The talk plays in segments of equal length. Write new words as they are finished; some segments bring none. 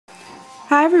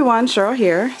Hi everyone, Cheryl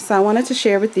here. So I wanted to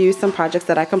share with you some projects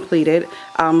that I completed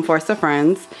for some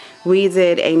friends. We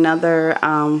did another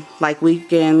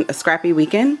weekend, a Scrappy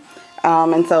weekend.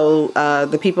 And so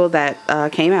the people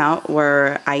that came out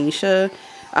were Aisha,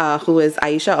 who is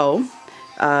Aisha O,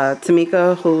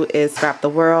 Tamika, who is Scrap the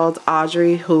World,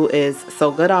 Audrey, who is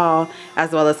So Good All,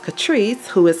 as well as Catrice,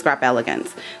 who is Scrap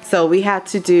Elegance. So we had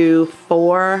to do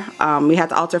we had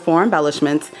to alter 4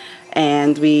 embellishments,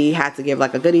 and we had to give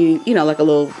like a goodie, you know, like a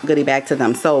little goodie bag to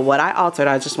them. So what I altered,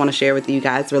 I just want to share with you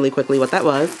guys really quickly what that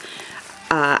was.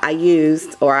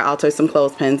 I altered some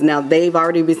clothespins. Now they've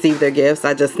already received their gifts.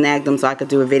 I just snagged them so I could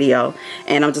do a video,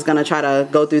 and I'm just going to try to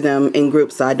go through them in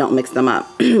groups so I don't mix them up.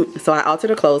 So I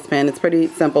altered a clothespin. It's pretty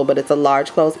simple, but it's a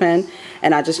large clothespin,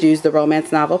 and I just used the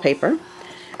romance novel paper.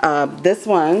 This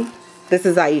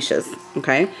is Aisha's,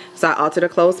 okay? So I altered a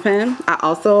clothespin. I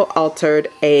also altered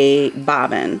a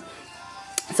bobbin.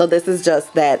 So this is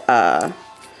just that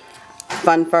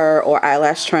fun fur or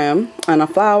eyelash trim on a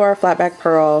flower, flat back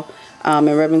pearl, and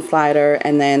ribbon slider,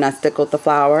 and then I stickled the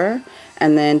flower.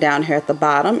 And then down here at the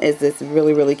bottom is this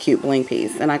really, really cute bling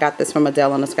piece. And I got this from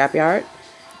Adele on the Scrapyard.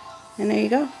 And there you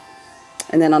go.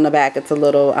 And then on the back it's a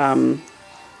little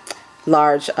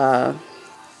large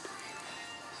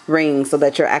ring so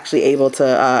that you're actually able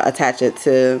to attach it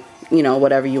to, you know,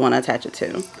 whatever you want to attach it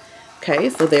to. Okay,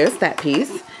 so there's that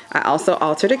piece. I also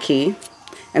altered a key,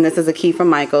 and this is a key from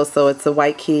Michael, so it's a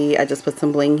white key. I just put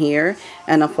some bling here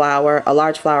and a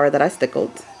large flower that I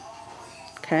stickled.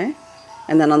 Okay,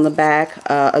 and then on the back,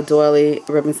 a doily,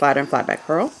 ribbon slider, and flat back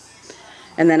pearl.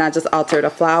 And then I just altered a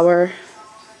flower,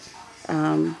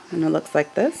 and it looks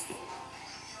like this.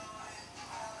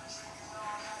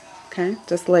 Okay,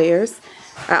 just layers.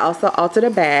 I also altered a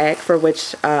bag for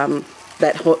which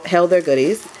that held their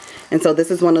goodies. And so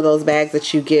this is one of those bags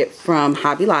that you get from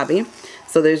Hobby Lobby.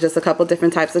 So there's just a couple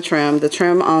different types of trim. The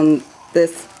trim on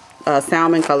this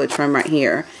salmon colored trim right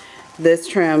here, this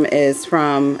trim is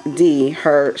from Dee.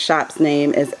 Her shop's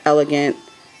name is Elegant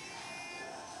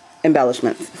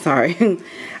Embellishments, sorry.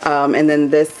 And then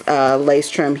this lace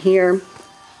trim here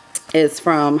is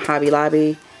from Hobby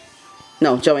Lobby.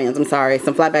 No, Joann's, I'm sorry.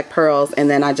 Some flat back pearls, and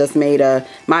then I just made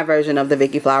my version of the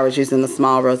Vicky flowers using the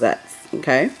small rosettes,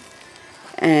 okay?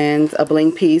 And a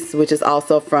bling piece, which is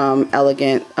also from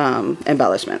Elegant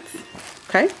Embellishments,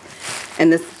 okay?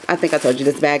 And this, I think I told you,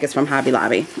 this bag is from Hobby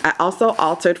Lobby. I also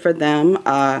altered for them,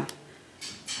 what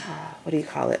do you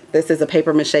call it? This is a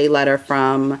paper mache letter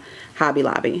from Hobby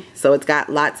Lobby. So it's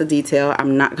got lots of detail.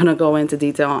 I'm not going to go into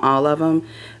detail on all of them,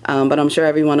 but I'm sure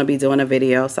everyone will be doing a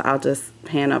video, so I'll just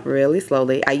pan up really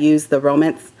slowly. I used the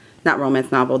the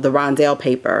Rondelle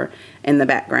paper in the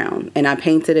background, and I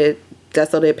painted it,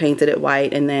 gessoed it, painted it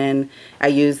white, and then I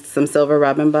used some silver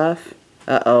rub and buff.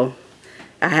 Uh-oh.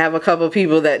 I have a couple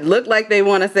people that look like they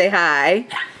want to say hi.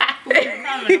 We didn't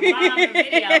know the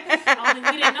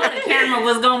camera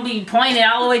was going to be pointed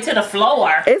all the way to the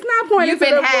floor. It's not pointed to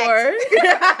the floor.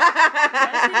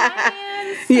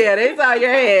 Yeah, they saw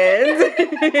your hands.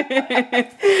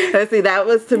 Let's see, that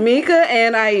was Tamika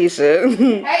and Aisha.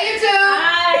 Hey, you two.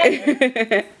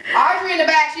 Hi. Audrey in the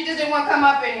back, she just didn't want to come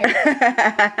up in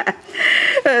here.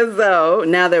 So,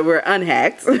 now that we're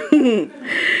unhacked,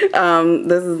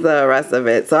 this is the rest of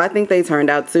it. So, I think they turned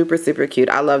out super, super cute.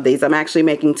 I love these. I'm actually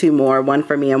making 2 more, one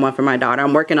for me and one for my daughter.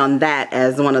 I'm working on that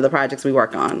as one of the projects we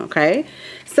work on, okay?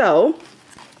 So,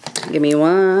 give me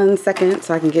 1 second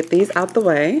so I can get these out the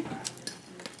way.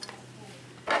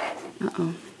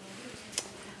 Uh-oh.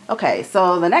 Okay,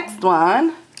 so the next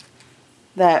one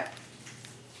that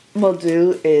we'll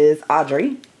do is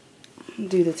Audrey.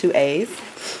 Do the 2 A's.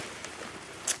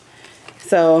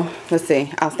 So, let's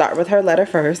see. I'll start with her letter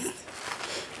first,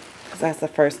 because that's the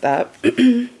first up.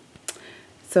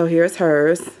 So here's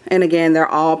hers. And again, they're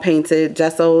all painted,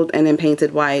 gessoed, and then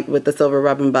painted white with the silver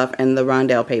rub and buff and the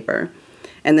Rondelle paper.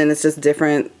 And then it's just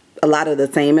different, a lot of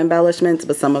the same embellishments,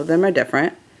 but some of them are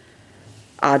different.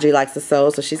 Audrey likes to sew,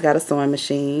 so she's got a sewing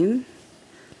machine.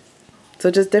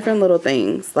 So just different little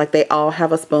things. Like they all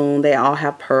have a spoon, they all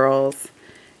have pearls,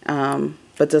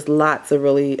 but just lots of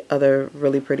other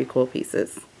really pretty cool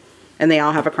pieces. And they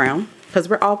all have a crown, because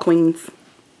we're all queens.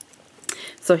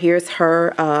 So here's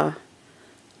her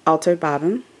altered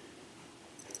bobbin.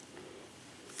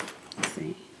 Let's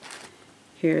see.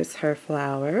 Here's her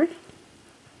flower.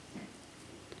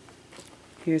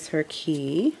 Here's her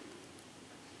key.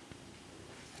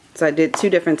 So I did 2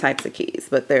 different types of keys,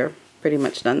 but they're pretty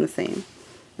much done the same.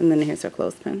 And then here's her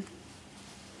clothespin.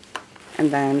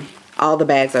 And then all the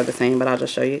bags are the same, but I'll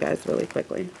just show you guys really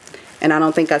quickly. And I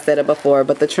don't think I said it before,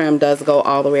 but the trim does go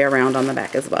all the way around on the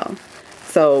back as well.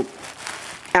 So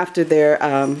after they're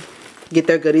get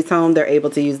their goodies home, they're able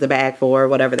to use the bag for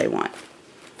whatever they want.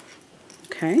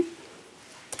 Okay.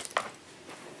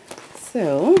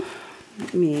 So,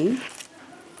 let me,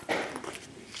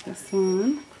 this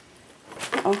one.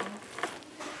 Oh.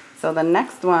 So the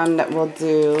next one that we'll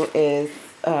do is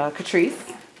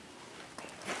Catrice.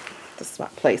 Just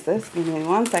swap places. Give me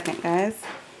 1 second, guys.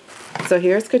 So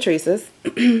here's Catrice's.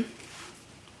 And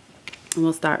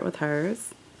we'll start with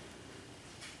hers.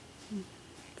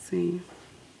 Let's see.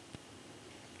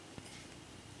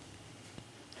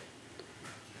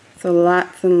 So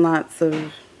lots and lots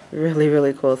of really,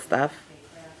 really cool stuff.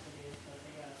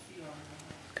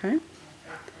 Okay.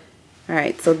 All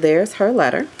right, so there's her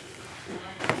letter.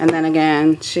 And then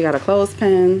again, she got a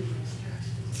clothespin.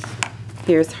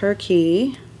 Here's her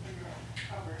key.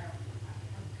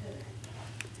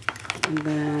 And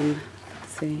then,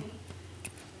 let's see,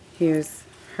 here's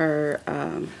her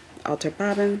altar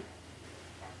bobbin.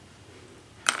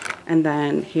 And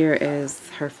then here is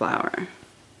her flower.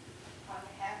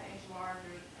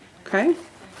 Okay,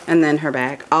 and then her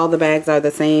bag. All the bags are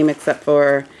the same except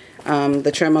for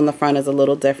the trim on the front is a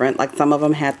little different. Like some of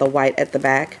them had the white at the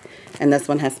back, and this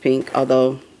one has pink,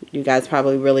 although you guys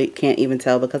probably really can't even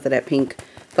tell because of that pink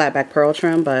flat back pearl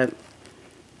trim, but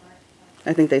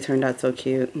I think they turned out so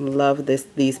cute. Love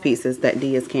these pieces that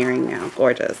Dee is carrying now.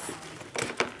 Gorgeous.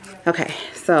 Okay,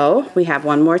 so we have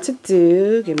one more to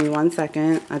do. Give me 1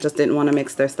 second. I just didn't want to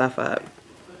mix their stuff up.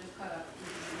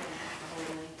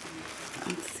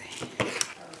 Let's see.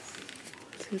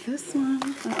 Do this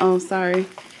one. Oh, sorry.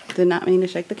 Did not mean to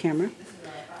shake the camera.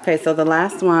 Okay, so the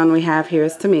last one we have here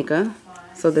is Tamika.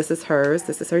 So this is hers.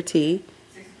 This is her tea.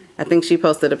 I think she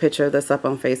posted a picture of this up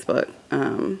on Facebook.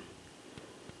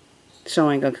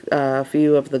 Showing a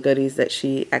few of the goodies that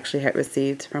she actually had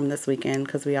received from this weekend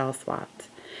because we all swapped.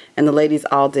 And the ladies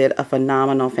all did a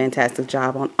phenomenal, fantastic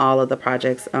job on all of the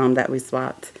projects that we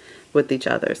swapped with each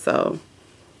other. So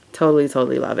totally,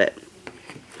 totally love it.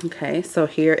 Okay, so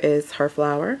here is her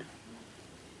flower.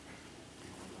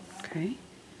 Okay.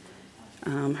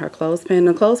 Her clothespin.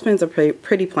 The clothespins are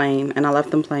pretty plain, and I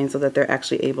left them plain so that they're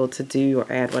actually able to do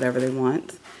or add whatever they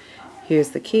want. Here's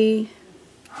the key.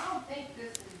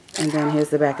 And then here's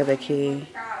the back of the key.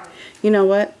 You know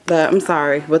what? I'm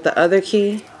sorry. With the other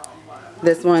key,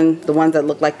 this one, the ones that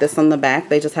look like this on the back,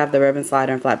 they just have the ribbon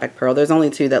slider and flat back pearl. There's only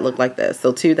 2 that look like this.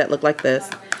 So 2 that look like this,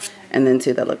 and then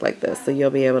 2 that look like this. So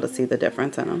you'll be able to see the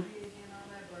difference in them.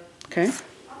 Okay.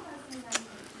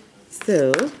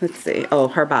 So, let's see. Oh,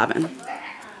 her bobbin.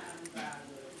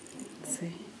 Let's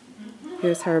see.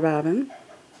 Here's her bobbin.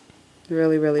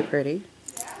 Really, really pretty.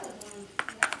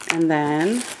 And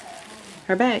then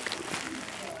her bag.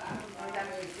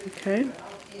 Okay.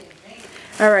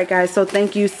 Alright guys, so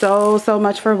thank you so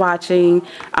much for watching.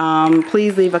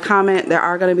 Please leave a comment. There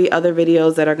are going to be other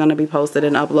videos that are going to be posted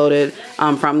and uploaded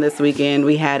from this weekend.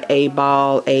 We had a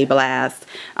ball, a blast.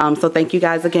 So thank you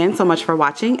guys again so much for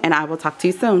watching, and I will talk to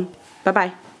you soon.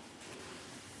 Bye-bye.